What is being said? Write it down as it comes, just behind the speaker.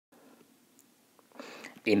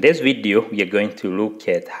In this video, we are going to look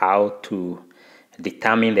at how to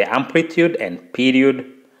determine the amplitude and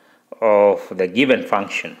period of the given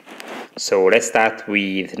function. So let's start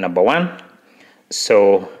with number one.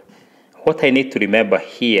 So what I need to remember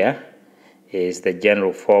here is the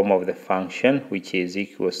general form of the function, which is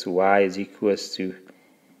equals to y is equals to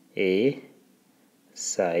a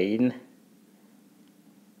sine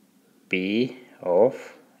b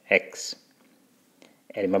of x.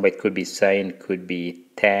 And remember, it could be sine, it could be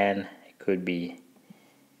tan, it could be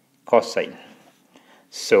cosine.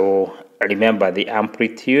 So remember the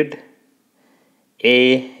amplitude.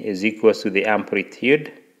 A is equals to the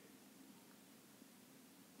amplitude.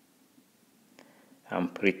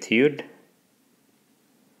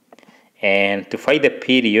 And to find the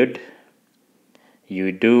period,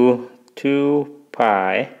 you do 2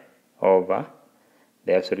 pi over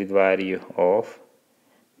the absolute value of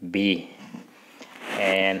b.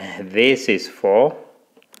 And this is for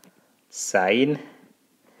sine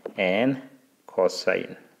and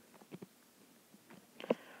cosine.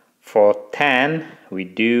 For tan, we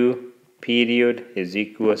do period is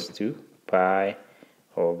equals to pi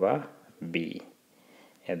over b.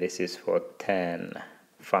 And this is for tan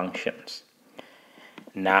functions.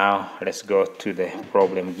 Now let's go to the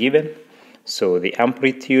problem given. So the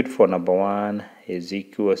amplitude for number one is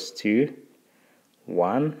equals to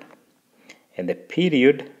 1. And the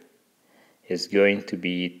period is going to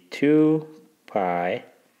be 2 pi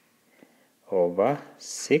over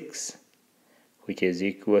 6, which is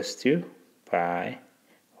equals to pi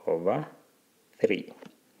over 3.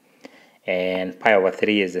 And pi over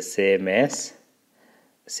 3 is the same as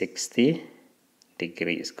 60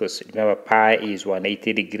 degrees, because remember pi is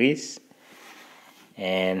 180 degrees.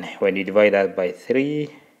 And when you divide that by 3,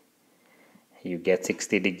 you get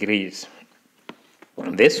 60 degrees.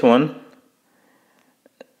 This one,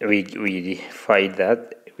 we find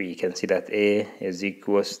that we can see that a is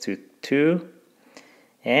equals to 2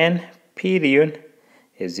 and period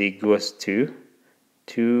is equals to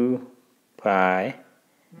 2 pi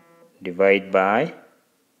divided by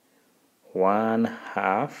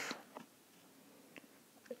 1/2.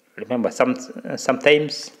 Remember,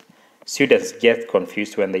 sometimes students get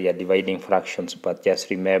confused when they are dividing fractions, but just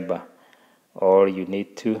remember, all you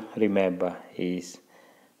need to remember is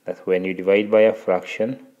that when you divide by a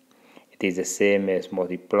fraction, it is the same as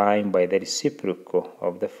multiplying by the reciprocal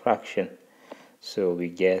of the fraction. So we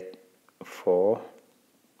get 4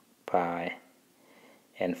 pi,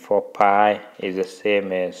 and 4 pi is the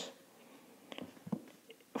same as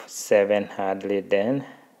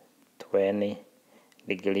 720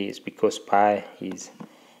 degrees, because pi is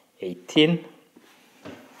 18.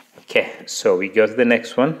 Okay, so we go to the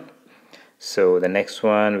next one. So the next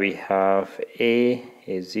one, we have a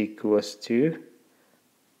is equals to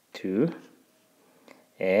 2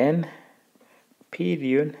 and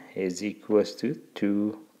period is equals to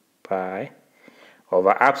 2 pi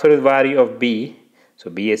over absolute value of b. So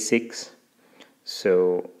b is 6,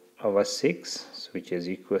 so over 6, which is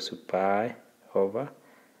equals to pi over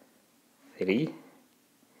 3.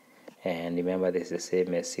 And remember, this is the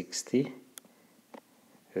same as 60,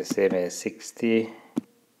 the same as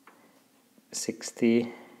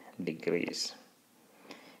 60 degrees.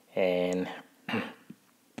 And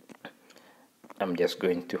I'm just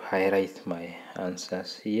going to highlight my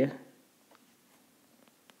answers here.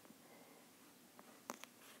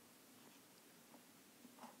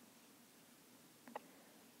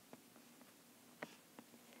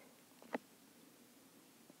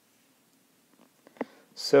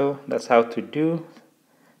 So that's how to do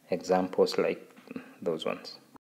examples like those ones.